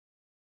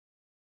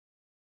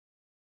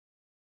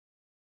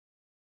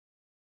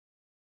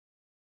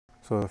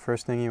So the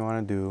first thing you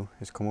want to do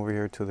is come over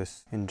here to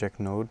this Inject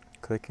node,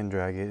 click and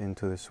drag it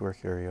into this work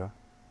area.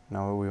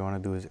 Now what we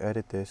want to do is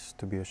edit this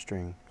to be a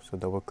string. So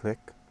double click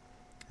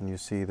and you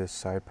see this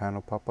side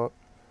panel pop up.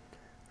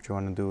 What you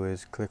want to do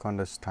is click on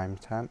this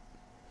timestamp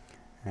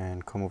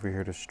and come over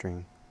here to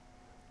string.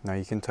 Now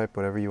you can type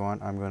whatever you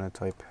want. I'm going to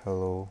type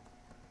hello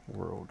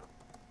world.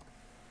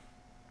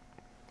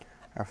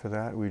 After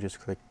that we just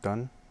click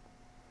done.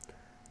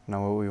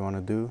 Now what we want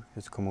to do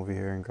is come over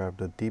here and grab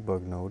the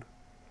debug node,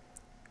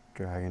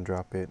 drag and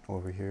drop it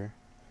over here.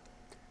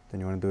 Then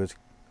you want to do is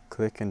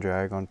click and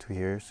drag onto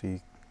here so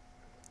you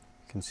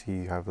can see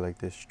you have like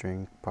this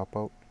string pop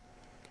out.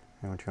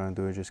 And what you want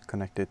to do is just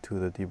connect it to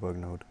the debug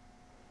node.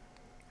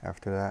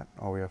 After that,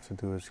 all we have to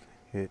do is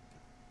hit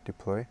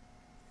deploy.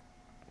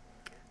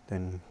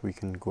 Then we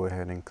can go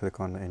ahead and click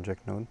on the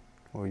inject node.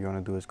 What you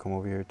want to do is come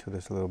over here to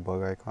this little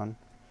bug icon,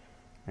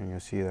 and you'll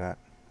see that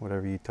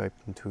whatever you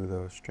typed into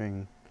the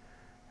string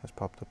has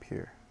popped up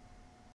here.